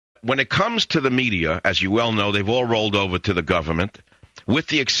when it comes to the media, as you well know, they've all rolled over to the government, with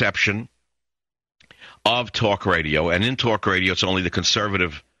the exception of talk radio. And in talk radio, it's only the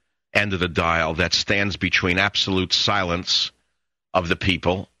conservative end of the dial that stands between absolute silence of the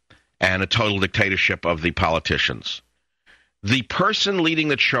people and a total dictatorship of the politicians. The person leading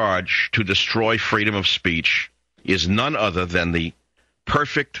the charge to destroy freedom of speech is none other than the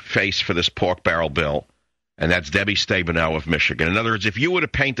perfect face for this pork barrel bill, and that's Debbie Stabenow of Michigan. In other words, if you were to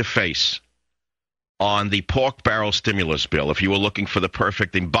paint a face on the pork barrel stimulus bill, if you were looking for the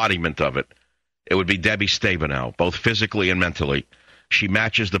perfect embodiment of it, it would be Debbie Stabenow, both physically and mentally. She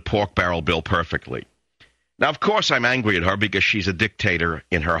matches the pork barrel bill perfectly. Now, of course, I'm angry at her because she's a dictator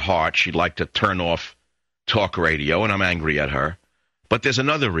in her heart. She'd like to turn off talk radio, and I'm angry at her. But there's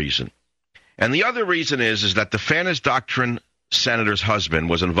another reason. And the other reason is that the Fairness Doctrine senator's husband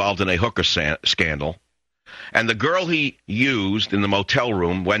was involved in a hooker scandal, and the girl he used in the motel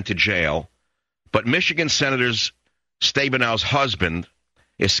room went to jail, but Michigan Senator Stabenow's husband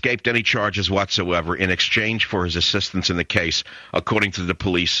escaped any charges whatsoever in exchange for his assistance in the case, according to the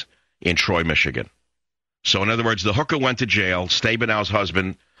police in Troy, Michigan. So, in other words, the hooker went to jail, Stabenow's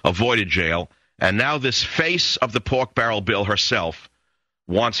husband avoided jail, and now this face of the pork barrel bill herself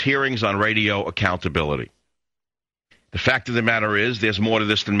wants hearings on radio accountability. The fact of the matter is, there's more to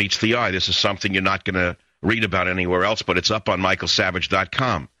this than meets the eye. This is something you're not going to read about anywhere else, but it's up on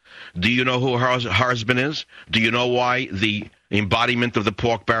michaelsavage.com. Do you know who her husband is? Do you know why the embodiment of the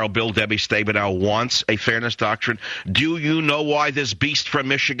pork barrel bill, Debbie Stabenow, wants a fairness doctrine? Do you know why this beast from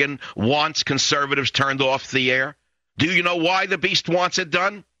Michigan wants conservatives turned off the air? Do you know why the beast wants it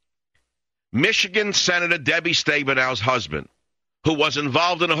done? Michigan Senator Debbie Stabenow's husband, who was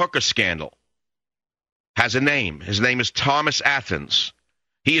involved in a hooker scandal, has a name. His name is Thomas Athens.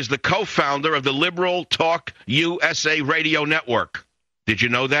 He is the co-founder of the Liberal Talk USA radio network. Did you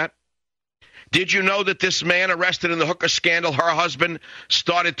know that? Did you know that this man arrested in the hooker scandal, her husband,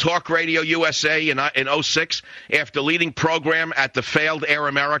 started Talk Radio USA in 2006 after leading program at the failed Air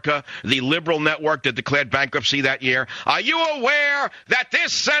America, the liberal network that declared bankruptcy that year? Are you aware that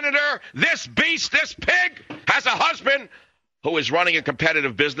this senator, this beast, this pig, has a husband who is running a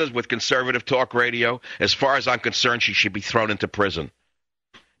competitive business with conservative talk radio? As far as I'm concerned, she should be thrown into prison.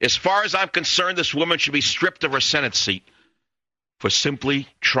 As far as I'm concerned, this woman should be stripped of her Senate seat for simply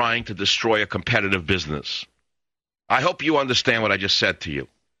trying to destroy a competitive business. I hope you understand what I just said to you.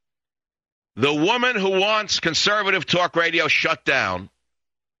 The woman who wants conservative talk radio shut down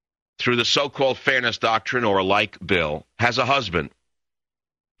through the so-called fairness doctrine or a like bill has a husband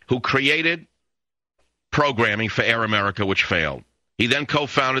who created programming for Air America, which failed. He then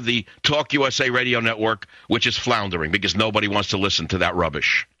co-founded the Talk USA radio network, which is floundering because nobody wants to listen to that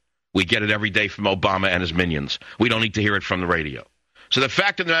rubbish. We get it every day from Obama and his minions. We don't need to hear it from the radio. So the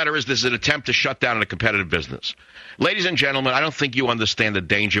fact of the matter is this is an attempt to shut down a competitive business. Ladies and gentlemen, I don't think you understand the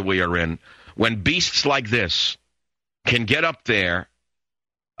danger we are in when beasts like this can get up there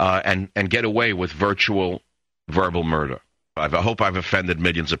and get away with virtual verbal murder. I hope I've offended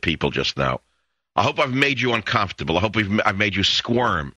millions of people just now. I hope I've made you uncomfortable. I hope I've made you squirm.